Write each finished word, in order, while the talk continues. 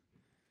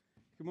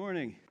Good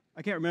morning.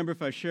 I can't remember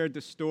if I shared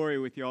this story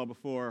with you all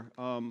before,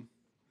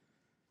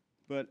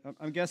 but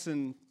I'm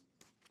guessing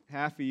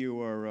half of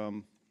you are at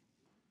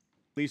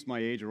least my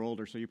age or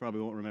older, so you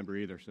probably won't remember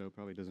either, so it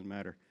probably doesn't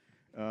matter.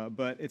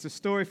 But it's a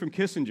story from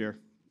Kissinger.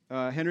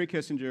 Henry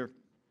Kissinger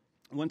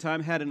one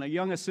time had a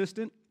young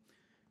assistant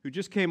who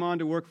just came on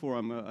to work for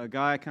him, a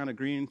guy, kind of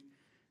green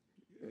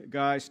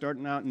guy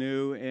starting out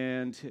new,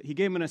 and he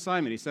gave him an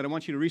assignment. He said, I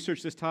want you to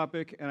research this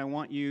topic, and I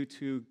want you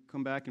to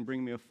come back and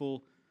bring me a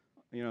full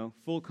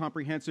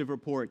comprehensive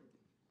report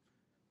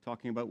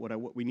talking about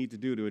what we need to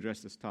do to address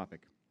this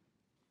topic.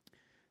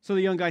 So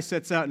the young guy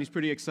sets out, and he's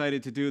pretty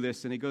excited to do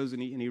this, and he goes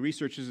and he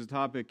researches the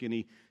topic, and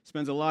he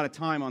spends a lot of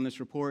time on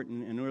this report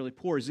and really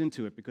pours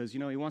into it because, he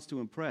wants to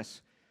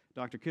impress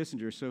Dr.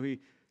 Kissinger. So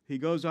he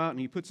goes out and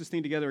he puts this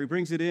thing together. He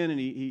brings it in, and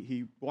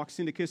he walks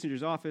into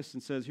Kissinger's office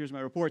and says, here's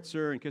my report,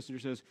 sir. And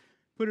Kissinger says,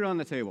 put it on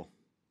the table.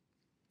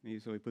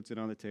 So he puts it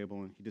on the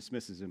table, and he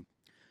dismisses him.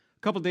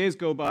 A couple days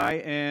go by,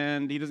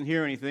 and he doesn't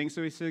hear anything,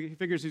 so he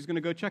figures he's going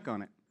to go check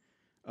on it.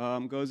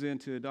 Goes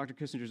into Dr.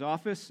 Kissinger's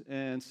office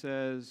and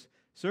says,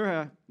 sir,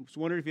 I was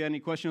wondering if you had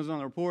any questions on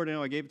the report.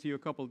 I gave it to you a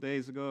couple of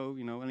days ago.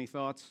 Any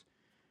thoughts?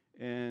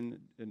 And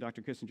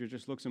Dr. Kissinger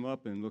just looks him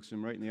up and looks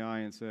him right in the eye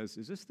and says,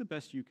 is this the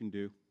best you can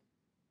do?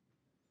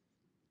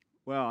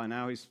 Well, and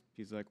now he's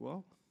like,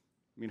 well,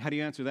 how do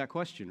you answer that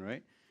question,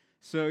 right?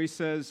 So he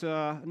says,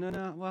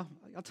 no, well,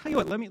 I'll tell you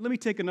what, let me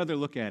take another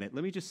look at it.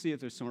 Let me just see if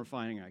there's some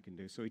refining I can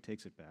do. So he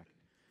takes it back,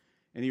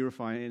 and he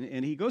refines,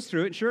 and he goes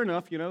through it, and sure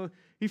enough,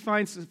 he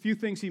finds a few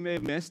things he may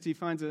have missed. He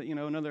finds,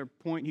 another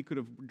point he could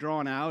have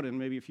drawn out, and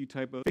maybe a few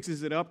typos.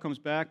 Fixes it up, comes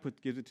back,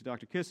 gives it to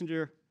Dr.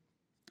 Kissinger,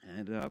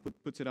 and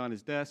puts it on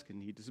his desk,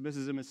 and he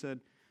dismisses him and said,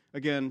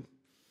 again,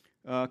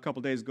 a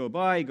couple days go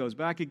by, he goes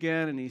back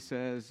again, and he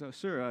says,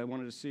 sir, I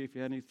wanted to see if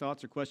you had any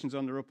thoughts or questions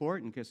on the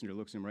report. And Kissinger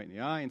looks him right in the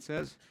eye and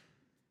says,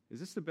 is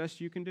this the best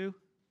you can do?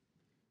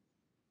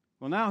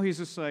 Well, now he's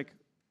just like,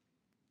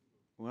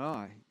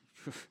 well,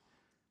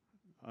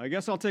 I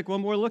guess I'll take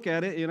one more look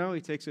at it.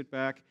 He takes it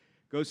back,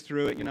 goes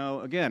through it,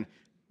 again,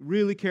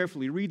 really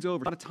carefully, reads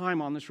over a lot of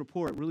time on this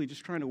report, really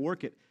just trying to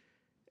work it,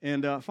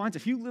 and finds a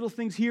few little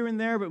things here and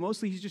there, but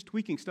mostly he's just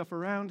tweaking stuff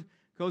around,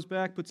 goes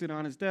back, puts it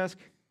on his desk.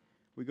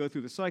 We go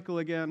through the cycle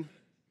again,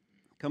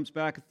 comes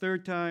back a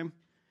third time,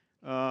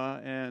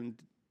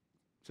 and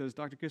says,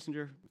 Dr.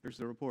 Kissinger, here's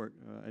the report.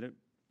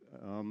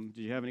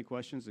 Did you have any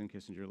questions? And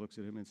Kissinger looks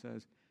at him and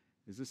says,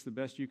 is this the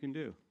best you can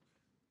do?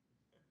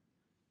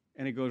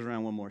 And it goes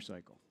around one more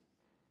cycle.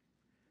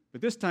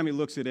 But this time he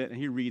looks at it, and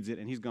he reads it,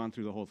 and he's gone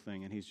through the whole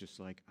thing, and he's just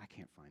like, I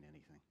can't find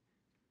anything.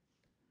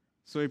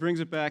 So he brings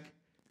it back.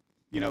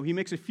 He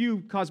makes a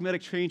few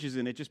cosmetic changes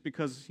in it just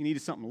because he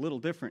needed something a little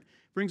different.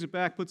 Brings it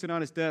back, puts it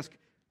on his desk,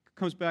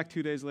 comes back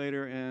 2 days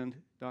later, and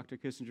Dr.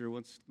 Kissinger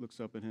looks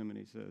up at him, and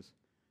he says,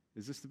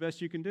 is this the best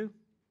you can do?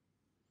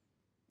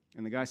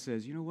 And the guy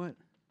says, you know what?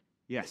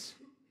 Yes,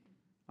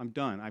 I'm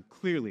done.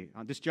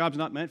 This job's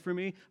not meant for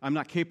me. I'm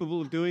not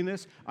capable of doing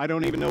this. I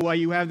don't even know why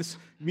you have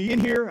me in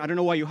here. I don't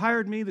know why you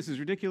hired me. This is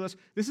ridiculous.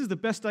 This is the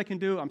best I can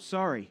do. I'm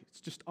sorry. It's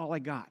just all I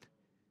got.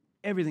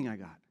 Everything I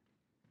got.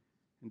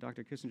 And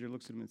Dr. Kissinger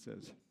looks at him and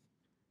says,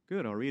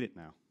 good, I'll read it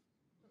now.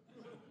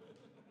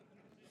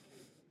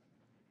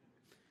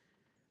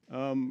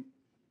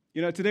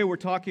 Today we're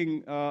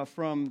talking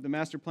from the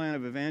master plan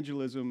of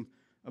evangelism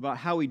about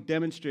how we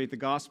demonstrate the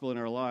gospel in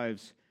our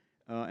lives.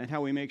 And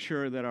how we make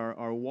sure that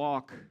our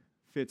walk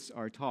fits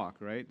our talk,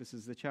 right? This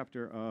is the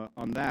chapter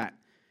on that.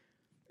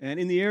 And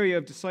in the area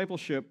of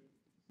discipleship,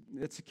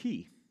 it's a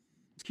key.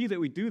 It's key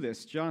that we do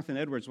this. Jonathan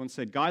Edwards once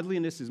said,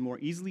 godliness is more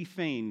easily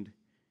feigned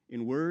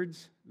in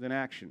words than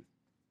action.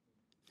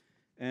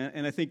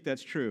 And I think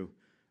that's true.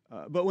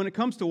 But when it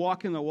comes to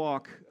walking the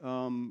walk,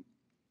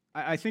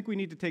 I think we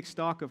need to take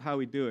stock of how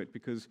we do it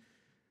because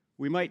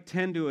we might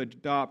tend to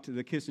adopt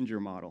the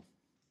Kissinger model.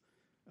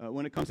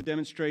 When it comes to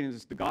demonstrating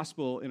the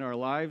gospel in our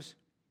lives,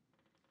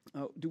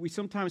 do we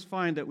sometimes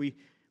find that we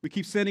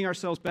keep sending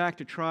ourselves back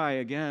to try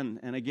again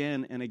and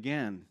again and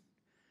again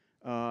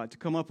to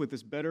come up with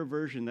this better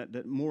version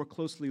that more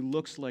closely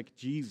looks like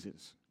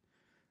Jesus.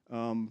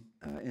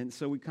 And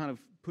so we kind of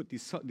put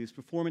these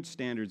performance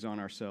standards on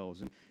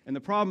ourselves. And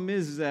the problem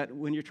is that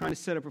when you're trying to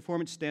set a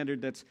performance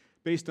standard that's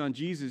based on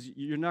Jesus,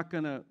 you're not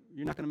gonna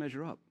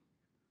measure up,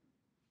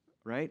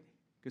 right?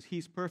 Because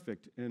he's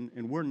perfect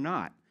and we're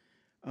not.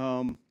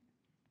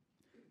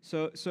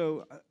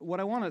 So what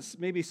I want to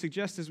maybe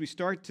suggest as we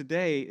start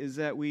today is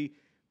that we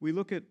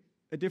look at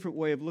a different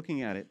way of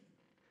looking at it,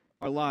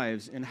 our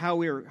lives, and how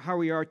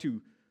we are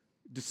to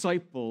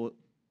disciple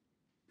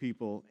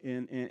people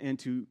and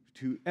to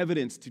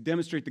evidence, to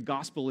demonstrate the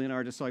gospel in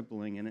our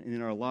discipling and in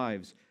our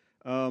lives.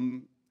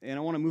 And I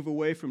want to move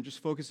away from just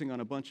focusing on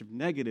a bunch of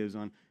negatives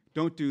on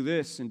don't do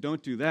this and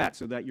don't do that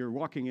so that you're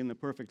walking in the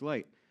perfect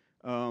light.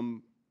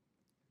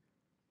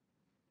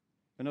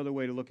 Another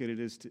way to look at it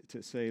is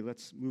to say,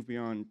 let's move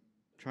beyond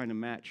trying to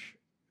match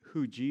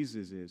who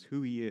Jesus is,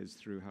 who he is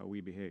through how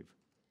we behave.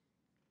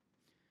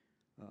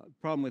 The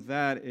problem with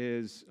that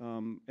is,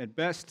 at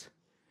best,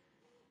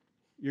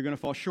 you're going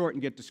to fall short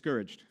and get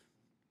discouraged.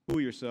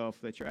 fool yourself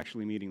that you're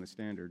actually meeting the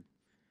standard,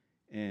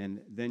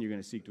 and then you're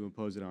going to seek to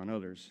impose it on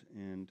others.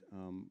 And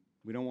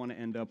we don't want to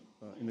end up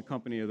in the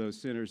company of those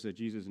sinners that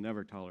Jesus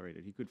never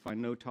tolerated. He could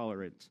find no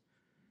tolerance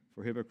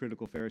for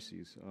hypocritical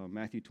Pharisees.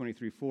 Matthew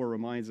 23:4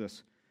 reminds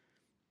us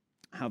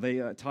how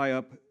they tie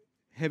up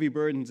heavy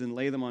burdens and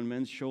lay them on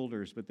men's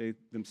shoulders, but they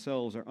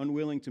themselves are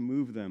unwilling to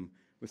move them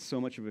with so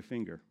much of a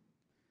finger.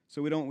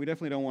 So we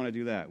definitely don't want to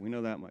do that. We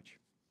know that much.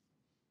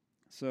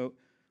 So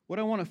what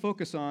I want to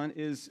focus on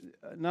is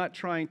not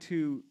trying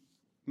to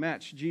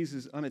match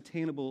Jesus'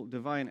 unattainable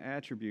divine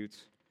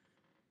attributes,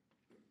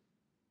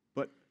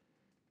 but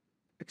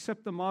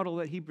accept the model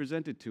that he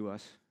presented to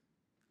us,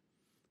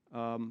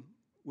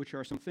 which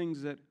are some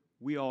things that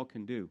we all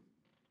can do.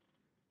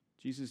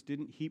 Jesus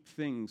didn't heap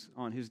things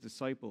on his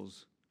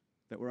disciples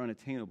that were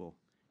unattainable.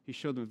 He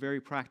showed them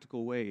very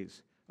practical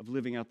ways of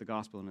living out the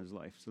gospel in his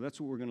life. So that's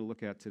what we're going to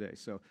look at today.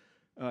 So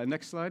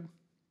next slide.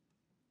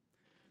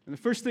 And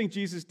the first thing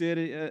Jesus did,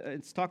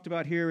 it's talked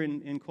about here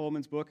in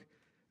Coleman's book,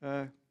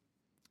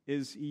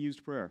 is he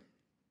used prayer.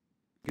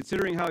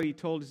 Considering how he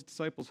told his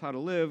disciples how to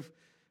live,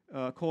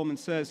 Coleman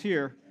says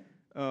here,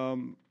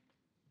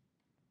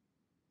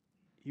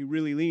 he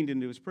really leaned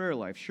into his prayer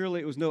life.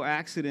 Surely it was no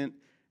accident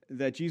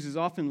that Jesus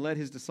often let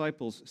his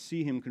disciples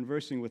see him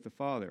conversing with the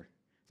Father.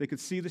 They could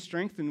see the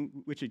strength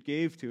in which it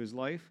gave to his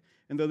life,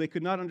 and though they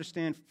could not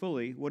understand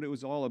fully what it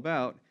was all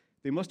about,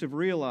 they must have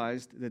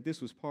realized that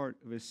this was part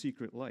of his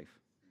secret life.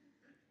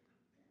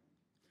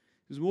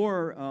 It was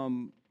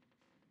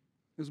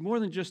more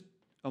than just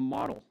a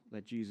model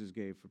that Jesus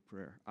gave for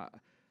prayer.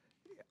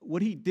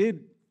 What he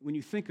did, when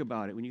you think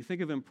about it, when you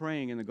think of him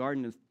praying in the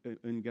Garden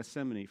in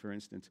Gethsemane, for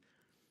instance,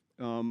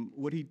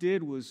 what he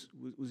did was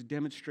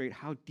demonstrate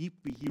how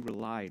deeply he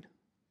relied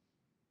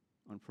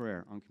on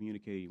prayer, on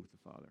communicating with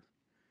the Father.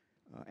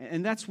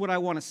 And that's what I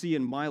want to see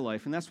in my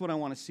life, and that's what I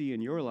want to see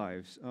in your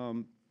lives.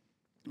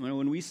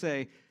 When we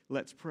say,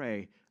 let's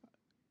pray,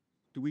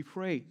 do we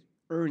pray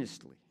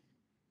earnestly,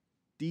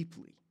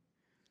 deeply?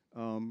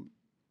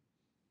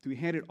 Do we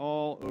hand it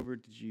all over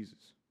to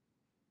Jesus?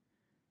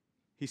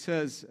 He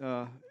says,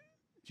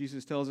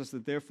 Jesus tells us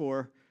that,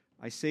 therefore,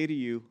 I say to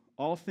you,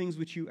 all things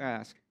which you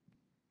ask,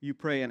 you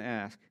pray and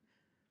ask,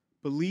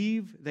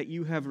 believe that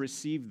you have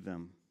received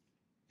them,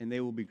 and they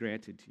will be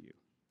granted to you.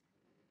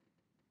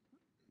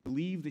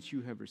 Believe that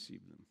you have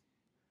received them.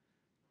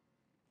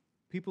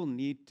 People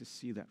need to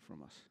see that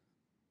from us,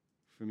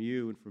 from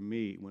you and from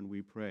me when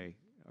we pray,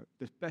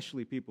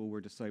 especially people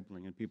we're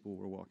discipling and people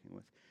we're walking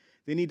with.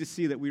 They need to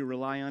see that we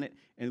rely on it,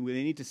 and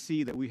they need to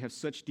see that we have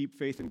such deep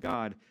faith in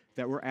God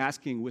that we're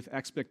asking with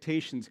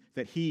expectations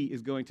that he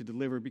is going to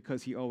deliver,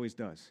 because he always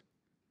does.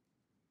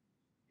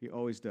 He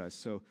always does.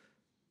 So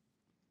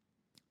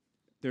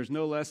there's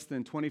no less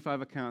than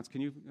 25 accounts.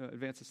 Can you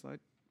advance the slide?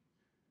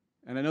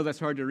 And I know that's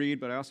hard to read,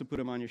 but I also put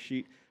them on your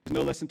sheet. There's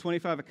no less than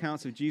 25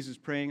 accounts of Jesus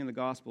praying in the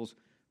Gospels,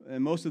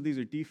 and most of these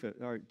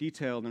are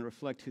detailed and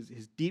reflect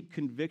his deep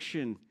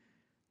conviction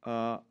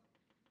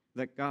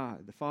that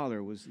God, the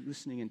Father, was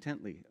listening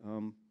intently.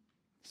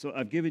 So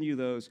I've given you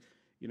those.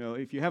 You know,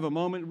 if you have a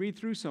moment, read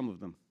through some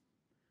of them.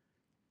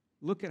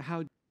 Look at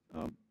how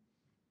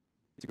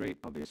it's a great,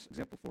 obvious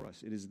example for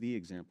us. It is the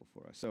example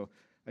for us. So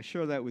I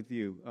share that with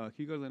you. Can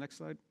you go to the next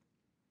slide?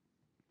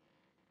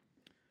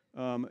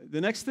 The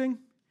next thing,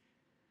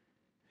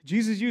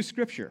 Jesus used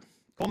Scripture.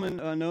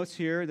 Coleman notes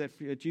here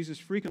that Jesus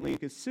frequently and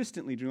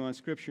consistently drew on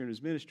Scripture in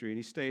his ministry, and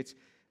he states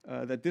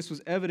that this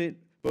was evident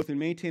both in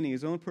maintaining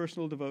his own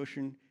personal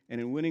devotion and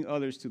in winning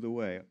others to the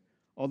way.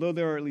 Although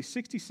there are at least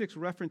 66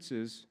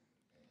 references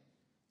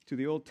to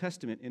the Old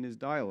Testament in his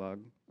dialogue,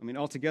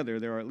 altogether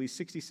there are at least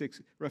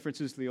 66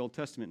 references to the Old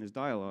Testament in his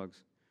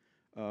dialogues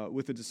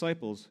with the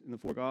disciples in the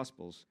four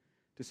Gospels,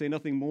 to say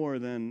nothing more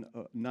than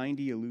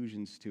 90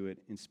 allusions to it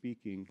in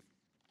speaking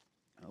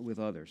with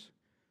others.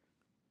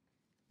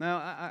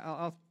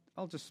 Now,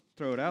 I'll just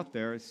throw it out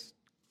there. It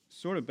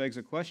sort of begs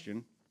a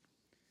question.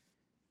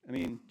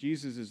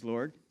 Jesus is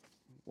Lord.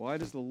 Why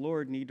does the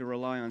Lord need to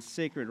rely on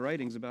sacred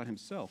writings about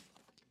himself?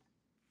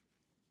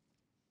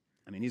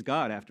 He's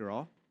God, after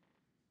all.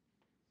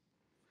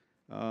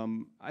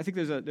 I think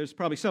there's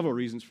probably several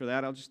reasons for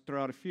that. I'll just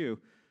throw out a few,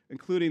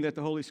 including that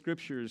the Holy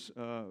Scriptures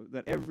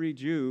that every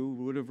Jew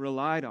would have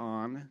relied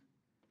on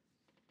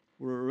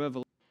were a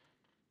revelation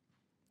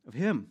of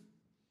him.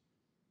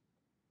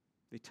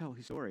 They tell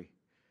his story.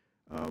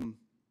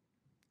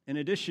 In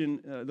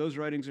addition, those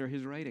writings are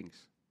his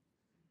writings.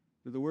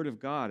 They're the Word of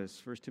God, as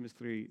 1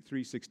 Timothy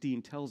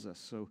 3:16 tells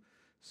us.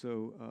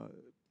 So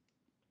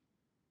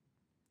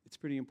it's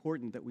pretty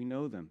important that we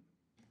know them.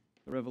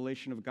 The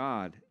revelation of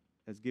God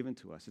as given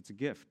to us. It's a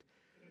gift.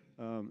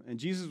 And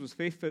Jesus was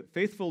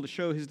faithful to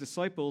show his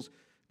disciples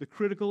the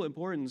critical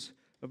importance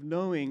of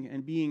knowing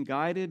and being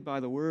guided by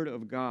the Word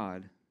of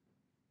God.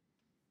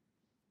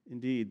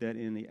 Indeed, that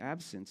in the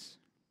absence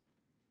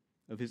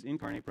of his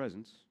incarnate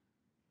presence,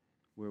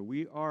 where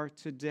we are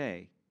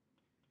today,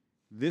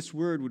 this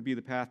Word would be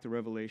the path to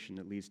revelation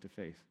that leads to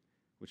faith,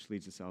 which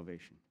leads to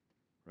salvation,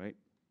 right?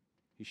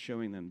 He's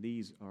showing them,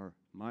 these are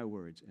my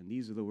words, and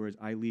these are the words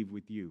I leave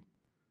with you.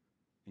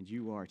 and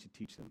you are to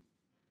teach them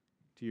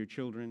to your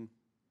children,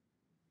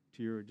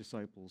 to your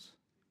disciples,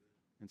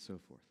 and so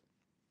forth.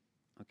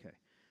 Okay.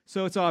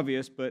 So it's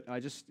obvious, but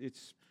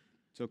it's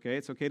okay.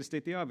 It's okay to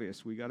state the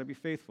obvious. We got to be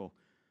faithful.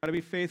 Got to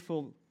be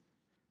faithful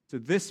to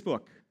this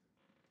book.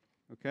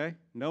 Okay?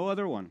 No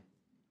other one.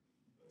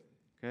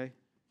 Okay?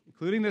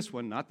 Including this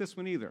one, not this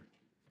one either.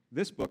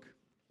 This book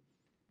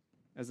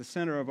as the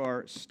center of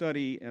our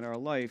study and our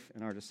life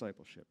and our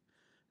discipleship.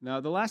 Now,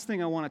 the last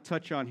thing I want to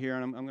touch on here,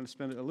 and I'm going to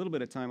spend a little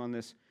bit of time on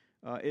this,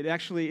 it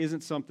actually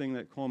isn't something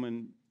that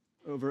Coleman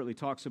overtly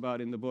talks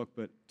about in the book,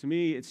 but to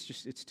me, it's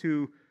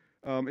too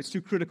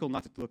critical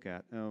not to look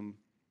at.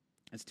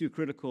 It's too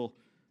critical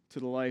to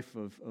the life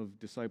of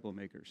disciple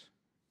makers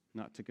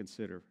not to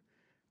consider.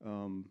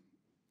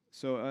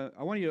 So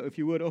I want you to, if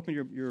you would, open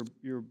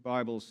your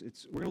Bibles.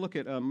 We're going to look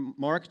at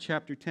Mark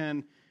chapter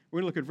 10. We're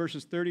going to look at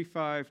verses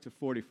 35 to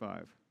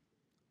 45.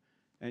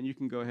 And you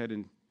can go ahead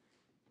and...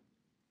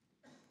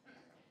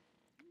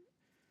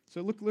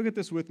 So look at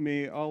this with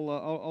me.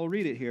 I'll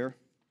read it here.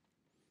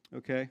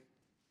 Okay.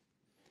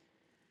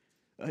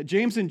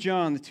 James and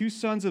John, the two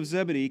sons of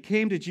Zebedee,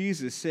 came to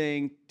Jesus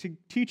saying,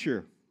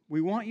 "Teacher, we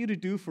want you to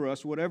do for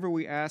us whatever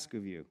we ask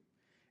of you."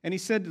 And he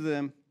said to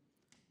them,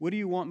 "What do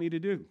you want me to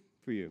do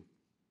for you?"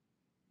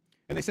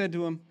 And they said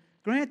to him,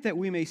 "Grant that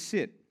we may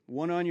sit,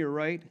 one on your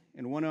right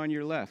and one on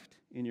your left,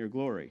 in your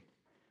glory."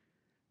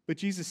 But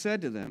Jesus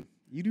said to them,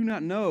 "You do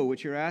not know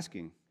what you're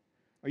asking.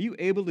 Are you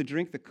able to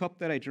drink the cup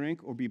that I drink,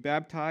 or be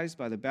baptized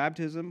by the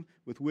baptism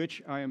with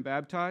which I am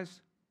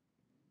baptized?"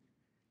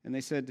 And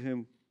they said to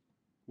him,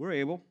 "We're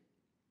able."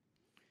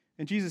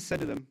 And Jesus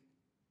said to them,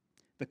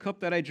 "The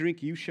cup that I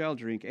drink you shall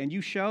drink, and you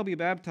shall be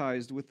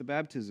baptized with the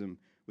baptism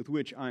with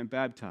which I am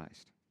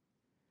baptized.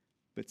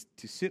 But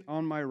to sit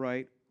on my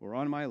right or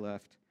on my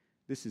left,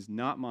 this is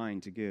not mine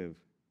to give,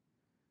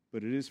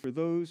 but it is for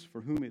those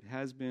for whom it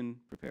has been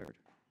prepared."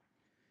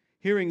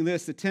 Hearing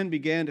this, the 10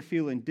 began to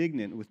feel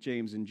indignant with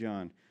James and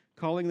John.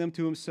 Calling them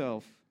to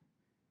himself,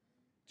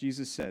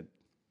 Jesus said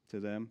to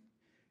them,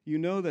 "You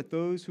know that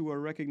those who are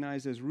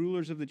recognized as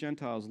rulers of the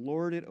Gentiles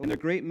lord it, and their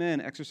great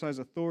men exercise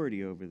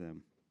authority over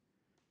them.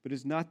 But it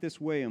is not this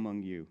way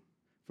among you.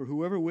 For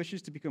whoever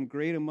wishes to become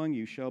great among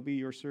you shall be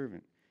your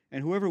servant,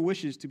 and whoever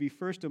wishes to be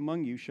first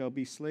among you shall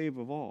be slave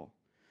of all.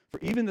 For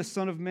even the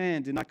Son of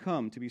Man did not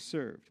come to be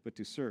served, but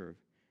to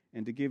serve,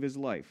 and to give his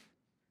life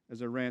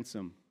as a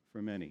ransom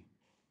for many."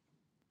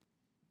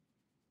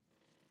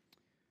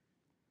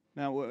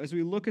 Now, as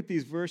we look at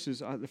these verses,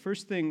 the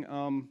first thing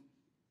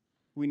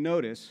we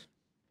notice,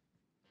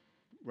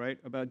 right,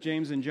 about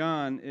James and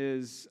John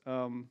is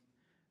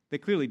they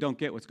clearly don't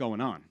get what's going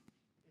on,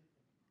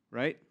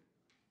 right?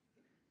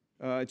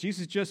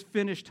 Jesus just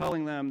finished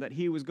telling them that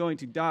he was going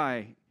to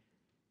die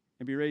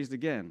and be raised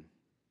again,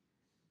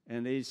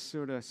 and they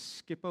sort of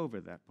skip over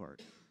that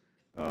part.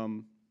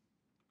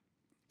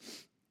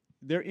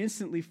 They're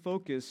instantly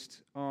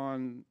focused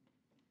on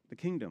the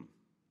kingdom.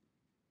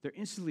 They're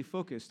instantly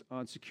focused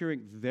on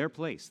securing their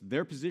place,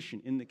 their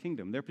position in the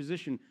kingdom, their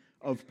position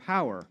of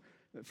power.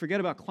 Forget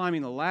about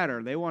climbing the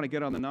ladder. They want to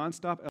get on the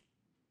nonstop,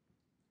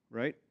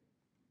 right?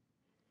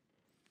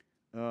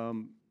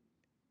 Even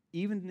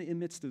in the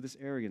midst of this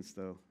arrogance,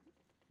 though,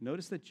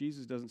 notice that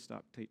Jesus doesn't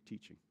stop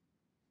teaching.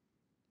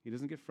 He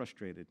doesn't get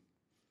frustrated.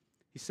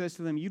 He says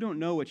to them, "You don't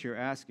know what you're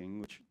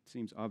asking," which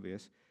seems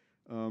obvious.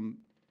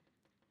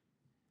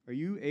 "Are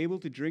you able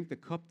to drink the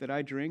cup that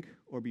I drink,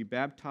 or be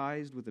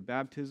baptized with the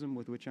baptism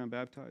with which I'm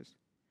baptized?"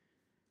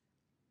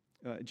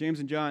 James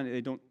and John, they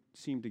don't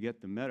seem to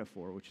get the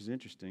metaphor, which is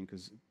interesting,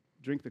 because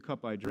drink the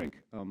cup I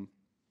drink,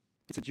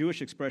 it's a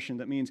Jewish expression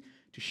that means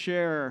to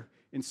share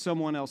in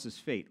someone else's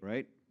fate,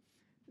 right?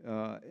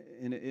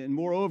 And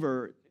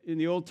moreover, in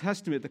the Old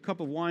Testament, the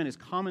cup of wine is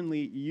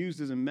commonly used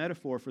as a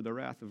metaphor for the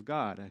wrath of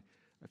God. I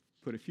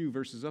put a few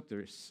verses up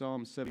there,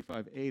 Psalm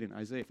 75:8 and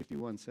Isaiah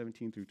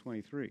 51:17 through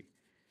 23.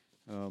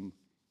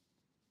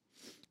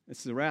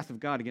 It's the wrath of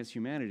God against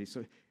humanity.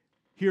 So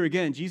here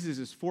again, Jesus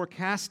is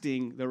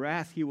forecasting the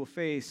wrath he will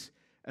face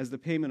as the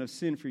payment of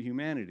sin for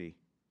humanity.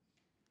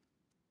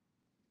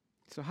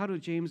 So how do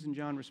James and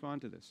John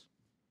respond to this?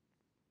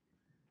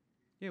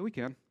 Yeah, we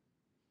can.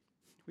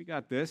 We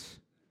got this.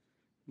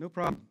 No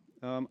problem.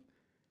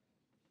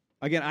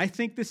 Again, I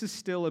think this is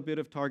still a bit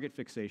of target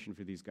fixation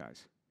for these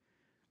guys.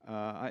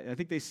 I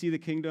think they see the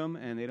kingdom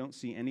and they don't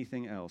see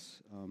anything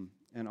else.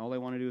 And all they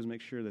want to do is make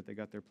sure that they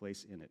got their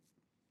place in it.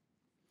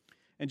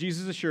 And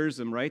Jesus assures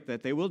them, right,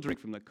 that they will drink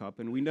from the cup.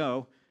 And we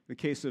know the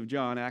case of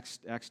John, Acts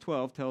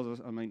 12 tells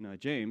us,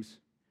 James,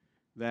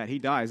 that he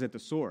dies at the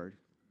sword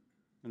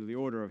under the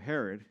order of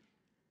Herod.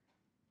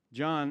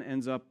 John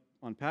ends up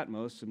on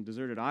Patmos, some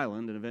deserted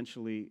island, and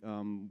eventually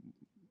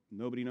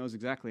nobody knows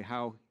exactly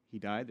how he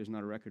died. There's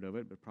not a record of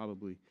it, but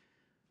probably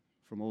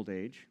from old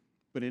age.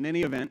 But in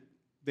any event,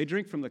 they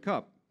drink from the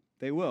cup.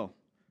 They will.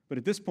 But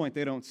at this point,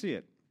 they don't see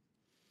it.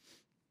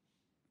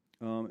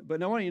 But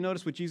now I want you to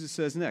notice what Jesus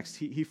says next.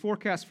 He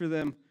forecasts for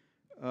them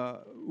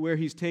where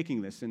he's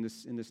taking this in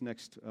this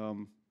next.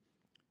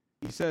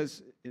 He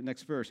says in the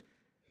next verse,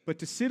 "But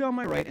to sit on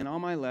my right and on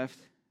my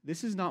left,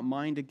 This is not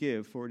mine to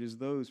give, for it is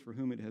those for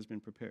whom it has been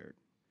prepared.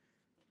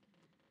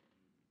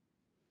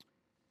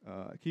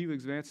 Can you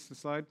advance the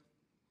slide?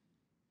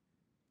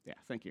 Yeah,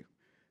 thank you.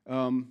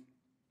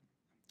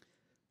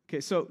 Okay,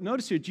 so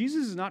notice here,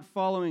 Jesus is not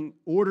following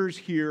orders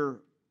here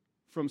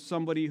from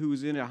somebody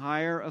who's in a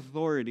higher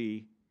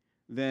authority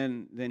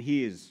than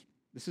he is.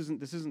 This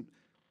isn't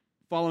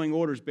following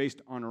orders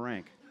based on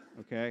rank,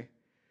 okay?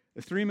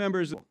 The three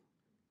members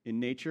in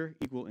nature,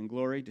 equal in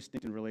glory,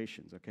 distinct in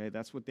relations, okay?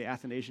 That's what the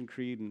Athanasian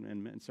Creed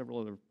and several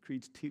other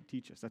creeds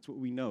teach us. That's what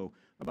we know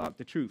about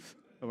the truth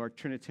of our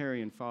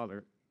Trinitarian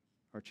Father,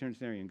 our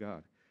Trinitarian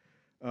God.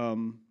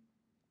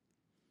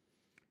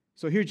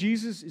 So here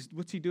Jesus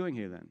what's he doing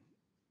here then?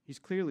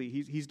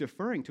 He's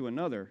deferring to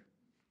another,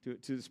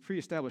 to this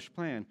pre-established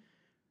plan,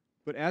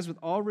 but as with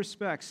all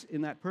respects,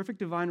 in that perfect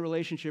divine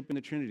relationship in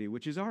the Trinity,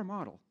 which is our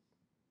model.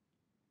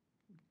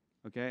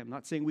 Okay, I'm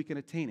not saying we can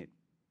attain it,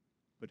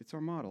 but it's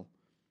our model.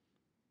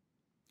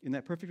 In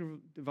that perfect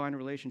divine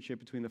relationship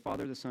between the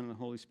Father, the Son, and the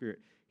Holy Spirit,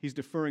 he's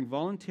deferring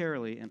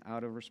voluntarily and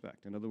out of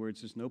respect. In other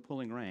words, there's no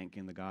pulling rank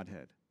in the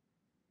Godhead.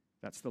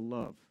 That's the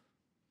love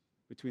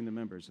between the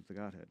members of the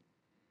Godhead.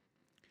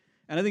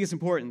 And I think it's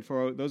important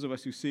for those of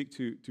us who seek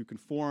to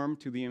conform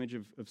to the image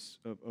of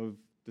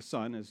the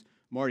Son, as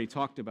Marty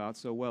talked about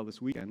so well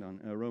this weekend on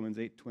Romans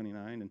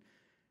 8:29,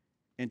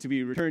 and to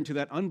be returned to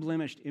that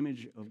unblemished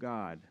image of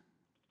God,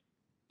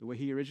 the way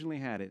he originally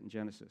had it in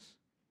Genesis,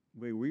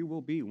 the way we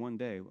will be one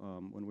day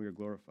when we are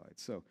glorified.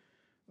 So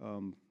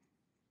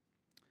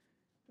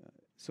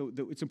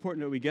it's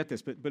important that we get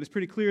this, but it's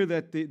pretty clear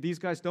that these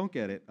guys don't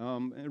get it.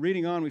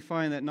 Reading on, we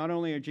find that not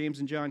only are James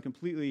and John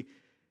completely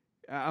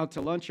out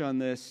to lunch on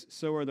this,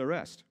 so are the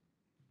rest.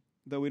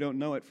 Though we don't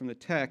know it from the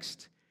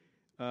text,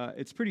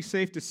 it's pretty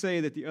safe to say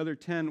that the other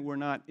 10 were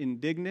not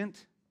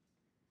indignant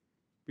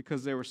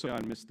because they were so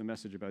missed the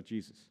message about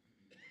Jesus,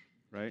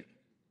 right?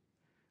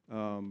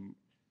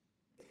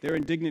 They're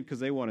indignant because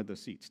they wanted the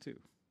seats too.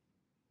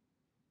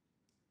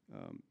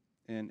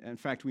 And in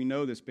fact, we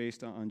know this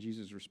based on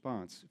Jesus'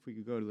 response. If we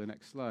could go to the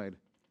next slide.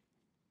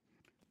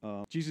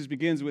 Jesus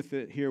begins with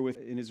it here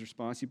in his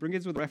response. He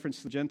begins with reference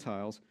to the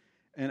Gentiles.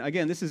 And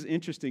again, this is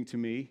interesting to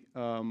me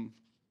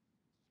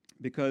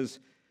because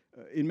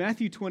in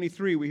Matthew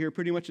 23, we hear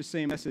pretty much the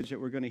same message that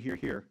we're going to hear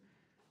here.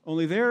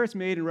 Only there it's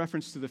made in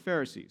reference to the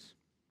Pharisees.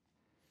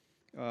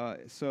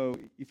 So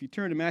if you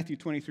turn to Matthew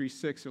 23,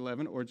 6,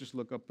 11, or just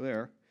look up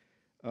there,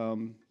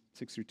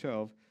 6 through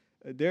 12,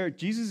 there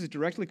Jesus is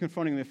directly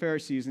confronting the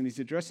Pharisees, and he's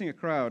addressing a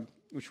crowd,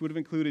 which would have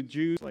included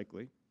Jews,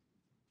 likely.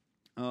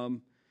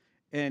 And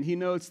he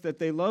notes that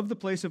they love the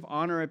place of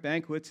honor at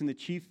banquets and the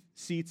chief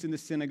seats in the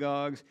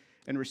synagogues,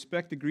 and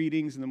respectful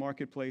greetings in the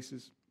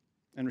marketplaces,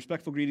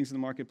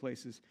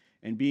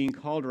 and being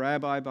called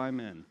rabbi by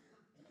men.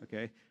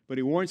 Okay? But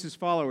he warns his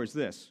followers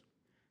this: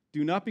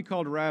 do not be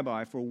called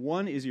rabbi, for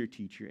one is your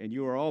teacher, and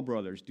you are all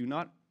brothers. Do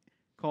not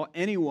call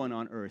anyone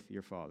on earth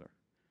your father,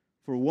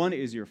 for one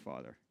is your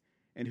Father.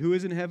 And who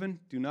is in heaven?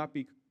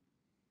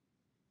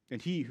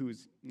 And he who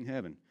is in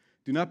heaven.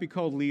 Do not be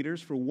called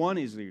leaders, for one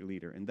is your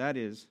leader, and that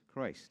is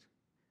Christ.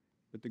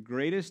 But the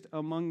greatest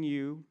among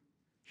you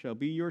shall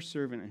be your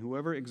servant, and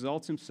whoever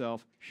exalts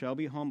himself shall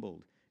be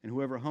humbled, and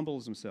whoever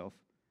humbles himself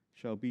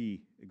shall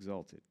be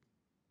exalted.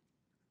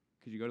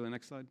 Could you go to the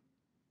next slide?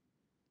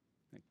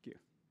 Thank you.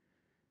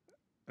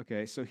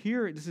 Okay, so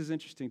here, this is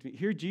interesting to me.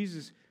 Here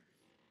Jesus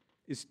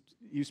is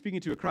speaking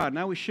to a crowd.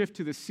 Now we shift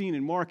to the scene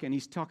in Mark, and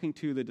he's talking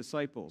to the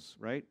disciples,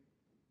 right?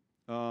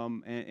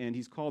 And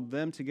he's called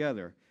them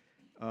together.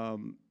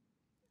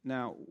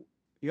 Now,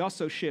 he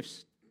also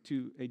shifts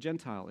to a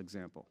Gentile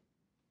example.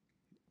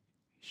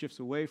 He shifts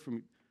away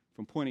from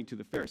pointing to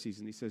the Pharisees,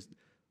 and he says,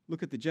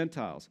 look at the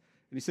Gentiles.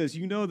 And he says,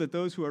 you know that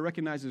those who are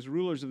recognized as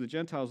rulers of the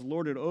Gentiles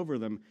lord it over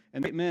them,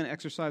 and great men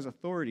exercise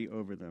authority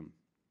over them.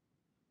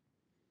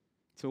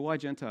 So why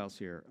Gentiles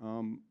here?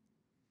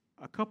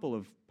 A couple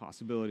of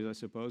possibilities, I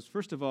suppose.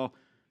 First of all,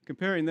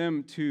 comparing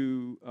them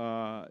to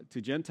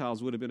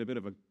Gentiles would have been a bit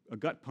of a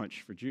gut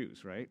punch for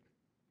Jews, right?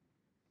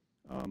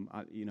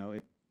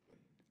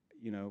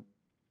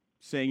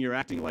 Saying you're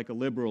acting like a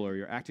liberal, or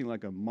you're acting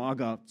like a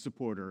MAGA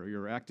supporter, or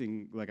you're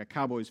acting like a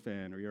Cowboys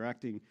fan, or you're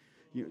acting,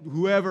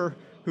 whoever.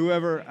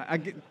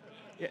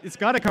 It's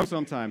got to come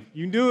sometime.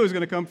 You knew it was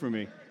going to come from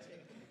me.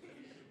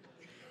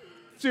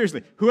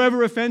 Seriously,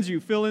 whoever offends you,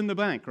 fill in the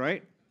blank,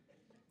 right?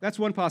 That's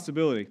one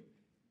possibility.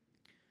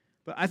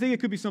 But I think it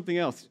could be something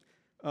else.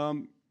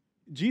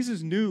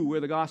 Jesus knew where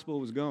the gospel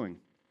was going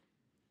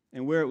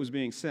and where it was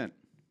being sent.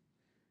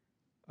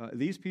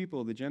 These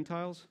people, the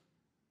Gentiles,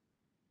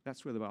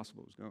 that's where the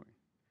gospel was going.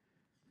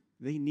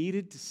 They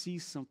needed to see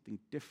something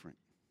different.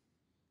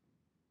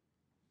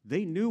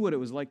 They knew what it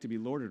was like to be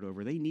lorded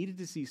over. They needed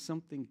to see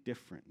something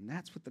different, and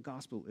that's what the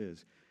gospel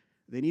is.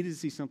 They needed to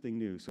see something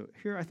new. So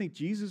here I think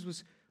Jesus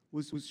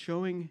was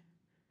showing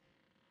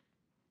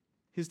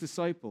his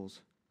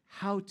disciples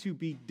how to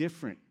be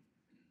different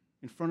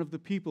in front of the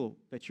people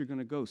that you're going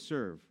to go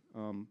serve.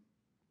 And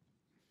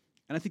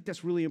I think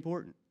that's really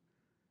important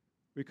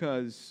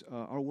because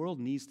our world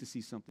needs to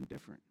see something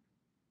different.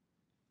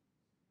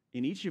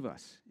 in each of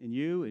us, in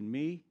you and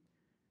me,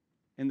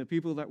 and the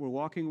people that we're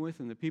walking with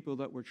and the people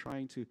that we're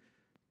trying to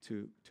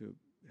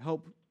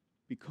help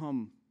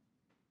become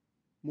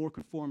more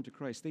conformed to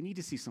Christ. They need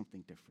to see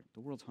something different.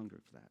 The world's hungry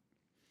for that.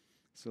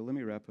 So let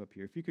me wrap up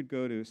here. If you could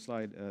go to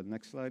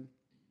next slide.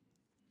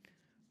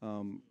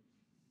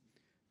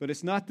 But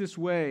it's not this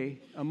way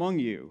among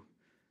you.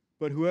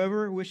 But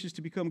whoever wishes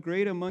to become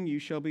great among you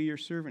shall be your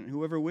servant.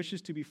 Whoever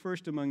wishes to be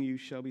first among you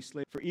shall be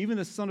slave. For even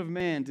the Son of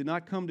Man did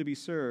not come to be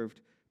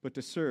served, but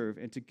to serve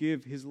and to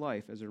give his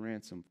life as a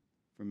ransom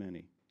for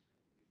many.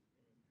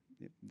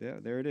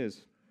 There it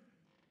is.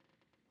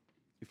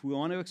 If we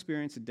want to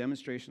experience a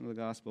demonstration of the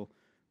gospel,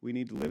 we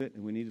need to live it,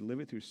 and we need to live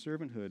it through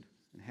servanthood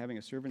and having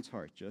a servant's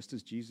heart, just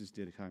as Jesus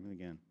did time and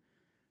again.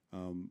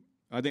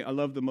 I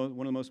love one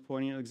of the most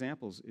poignant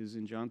examples is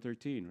in John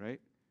 13,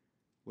 right?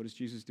 What does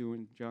Jesus do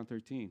in John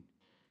 13?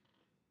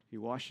 He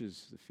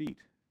washes the feet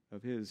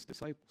of his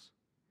disciples.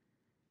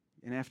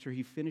 And after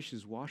he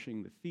finishes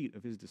washing the feet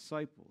of his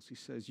disciples, he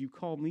says, "You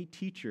call me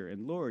teacher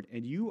and Lord,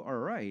 and you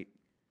are right,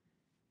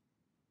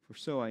 for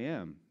so I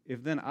am.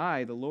 If then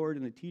I, the Lord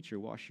and the teacher,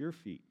 wash your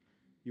feet,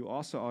 you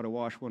also ought to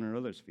wash one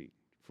another's feet.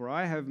 For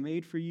I have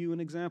made for you an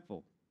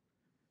example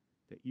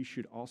that you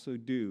should also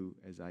do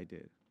as I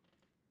did."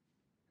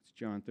 It's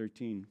John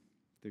 13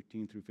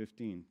 through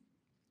 15.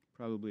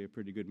 Probably a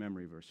pretty good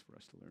memory verse for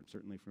us to learn,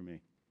 certainly for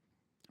me.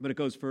 But it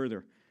goes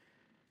further.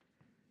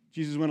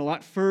 Jesus went a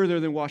lot further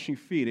than washing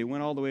feet. It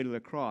went all the way to the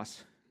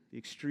cross, the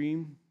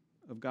extreme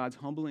of God's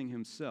humbling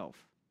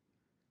himself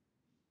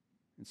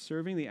and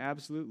serving the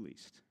absolute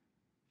least,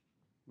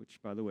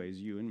 which, by the way,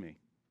 is you and me.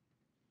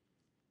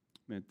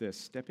 Meant this: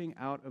 stepping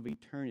out of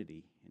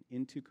eternity and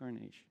into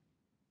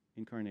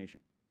incarnation,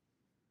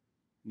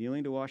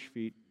 kneeling to wash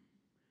feet,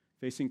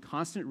 facing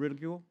constant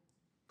ridicule,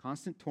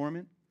 constant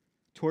torment,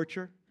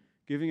 torture,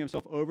 giving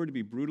himself over to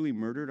be brutally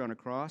murdered on a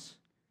cross,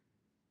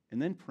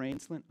 and then praying,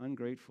 insolent,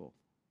 ungrateful,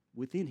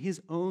 within his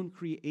own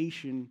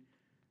creation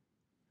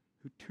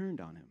who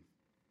turned on him.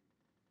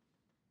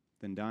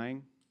 Then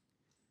dying,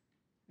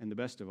 and the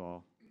best of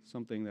all,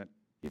 something that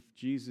if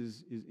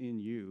Jesus is in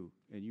you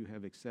and you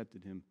have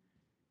accepted him,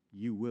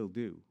 you will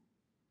do.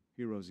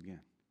 He rose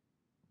again.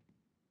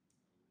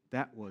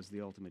 That was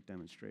the ultimate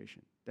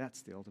demonstration.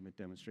 That's the ultimate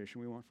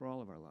demonstration we want for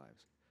all of our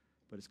lives.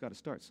 But it's got to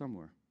start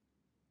somewhere.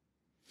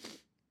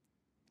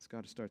 It's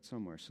got to start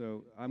somewhere.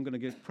 So I'm going to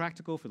get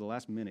practical for the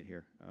last minute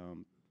here.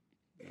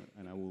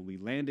 And I will be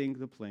landing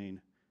the plane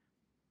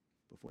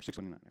before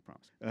 6:29, I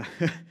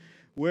promise.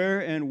 Where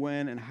and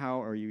when and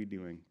how are you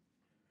doing?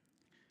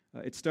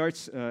 It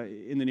starts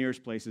in the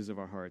nearest places of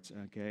our hearts.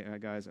 Okay,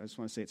 guys, I just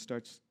want to say it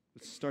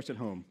starts at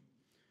home.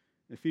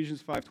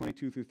 Ephesians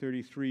 5:22 through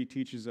 33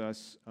 teaches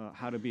us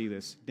how to be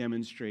this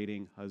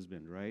demonstrating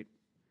husband, right?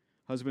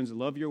 Husbands,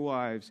 love your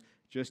wives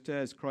just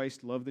as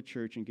Christ loved the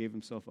church and gave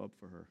himself up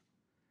for her.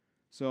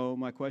 So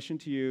my question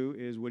to you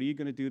is, what are you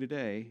going to do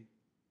today?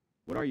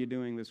 What are you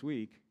doing this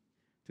week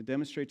to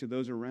demonstrate to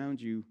those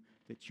around you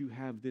that you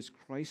have this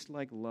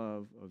Christ-like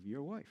love of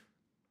your wife?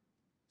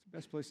 It's the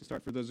best place to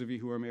start for those of you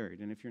who are married.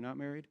 And if you're not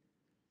married,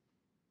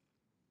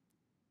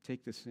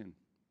 take this in.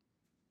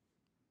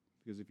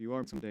 Because if you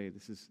are someday,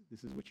 this is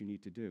what you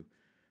need to do.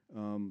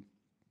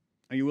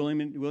 Are you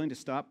willing to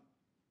stop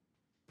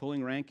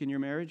pulling rank in your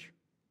marriage?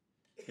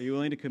 Are you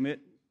willing to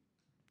commit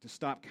to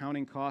stop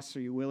counting costs?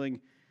 Are you willing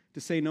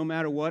to say, no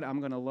matter what, I'm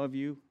going to love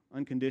you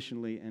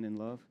unconditionally and in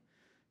love?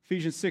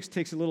 Ephesians 6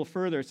 takes it a little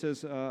further. It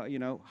says,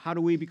 how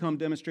do we become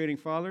demonstrating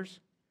fathers?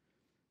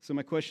 So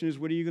my question is,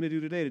 what are you going to do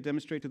today to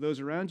demonstrate to those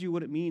around you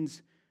what it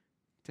means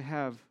to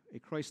have a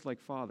Christ-like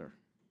father?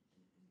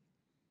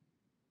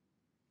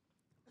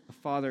 A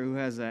father who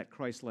has that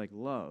Christ-like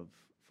love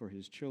for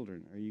his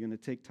children. Are you going to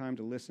take time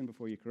to listen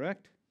before you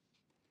correct?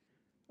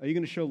 Are you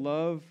going to show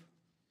love?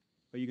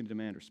 Or are you going to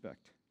demand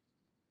respect?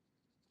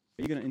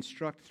 Are you going to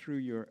instruct through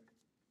your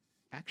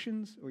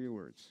actions or your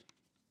words?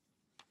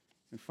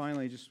 And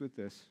finally, just with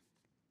this,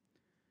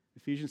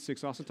 Ephesians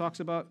 6 also talks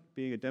about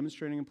being a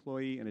demonstrating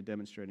employee and a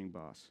demonstrating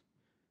boss.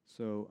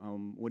 So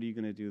what are you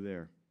going to do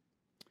there?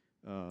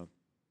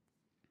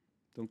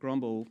 Don't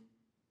grumble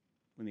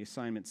when the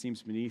assignment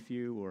seems beneath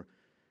you, or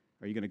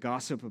are you going to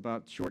gossip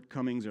about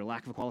shortcomings or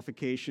lack of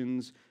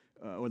qualifications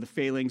or the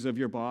failings of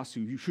your boss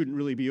who shouldn't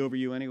really be over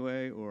you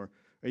anyway? Or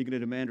are you going to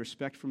demand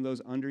respect from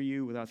those under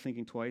you without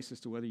thinking twice as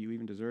to whether you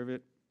even deserve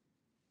it?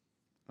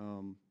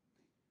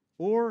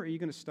 Or are you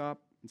going to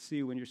stop and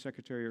see when your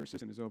secretary or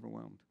assistant is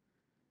overwhelmed?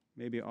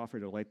 Maybe offer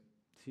to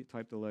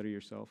type the letter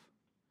yourself.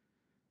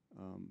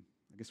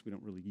 I guess we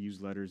don't really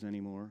use letters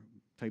anymore.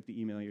 Type the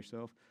email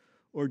yourself.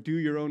 Or do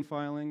your own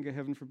filing,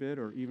 heaven forbid,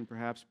 or even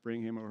perhaps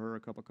bring him or her a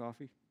cup of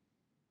coffee.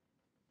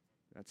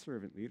 That's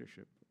servant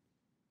leadership.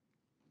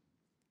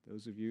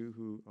 Those of you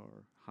who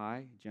are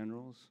high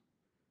generals,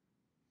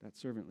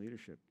 that's servant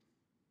leadership.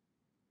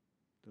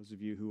 Those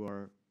of you who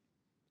are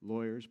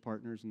lawyers,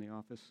 partners in the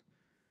office,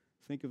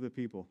 think of the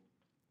people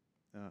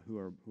who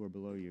are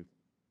below you.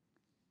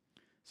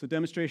 So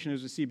demonstration,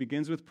 as we see,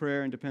 begins with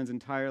prayer and depends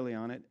entirely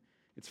on it.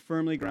 It's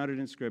firmly grounded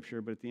in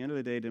Scripture, but at the end of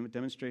the day,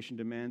 demonstration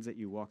demands that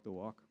you walk the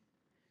walk.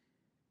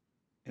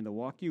 And the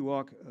walk you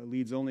walk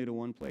leads only to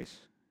one place,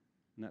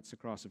 and that's the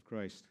cross of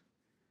Christ.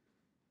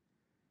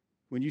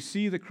 When you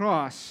see the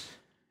cross,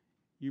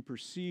 you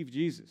perceive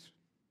Jesus.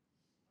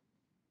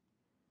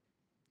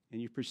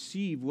 And you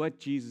perceive what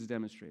Jesus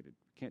demonstrated.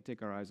 Can't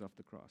take our eyes off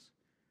the cross.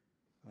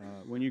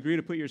 When you agree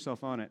to put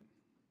yourself on it,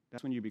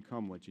 that's when you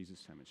become what Jesus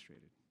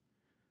demonstrated.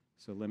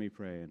 So let me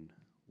pray, and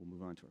we'll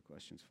move on to our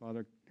questions.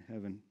 Father in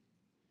heaven,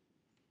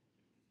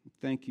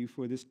 thank you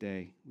for this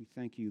day. We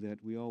thank you that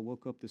we all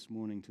woke up this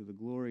morning to the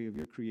glory of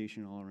your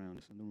creation all around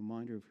us and the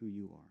reminder of who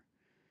you are.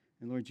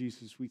 And Lord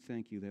Jesus, we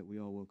thank you that we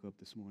all woke up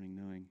this morning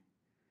knowing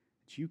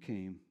that you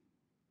came,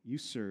 you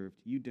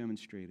served, you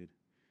demonstrated,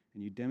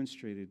 and you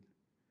demonstrated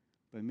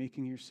by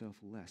making yourself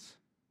less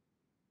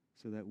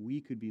so that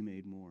we could be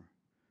made more.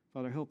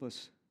 Father, help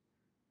us.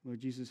 Lord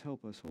Jesus,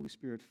 help us. Holy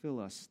Spirit, fill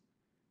us.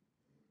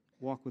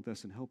 Walk with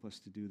us and help us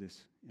to do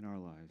this in our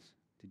lives,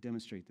 to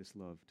demonstrate this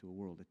love to a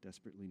world that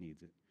desperately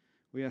needs it.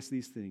 We ask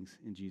these things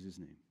in Jesus'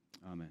 name.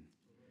 Amen.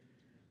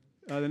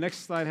 The next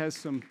slide has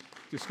some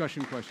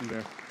discussion questions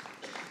there.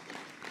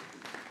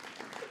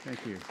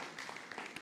 Thank you.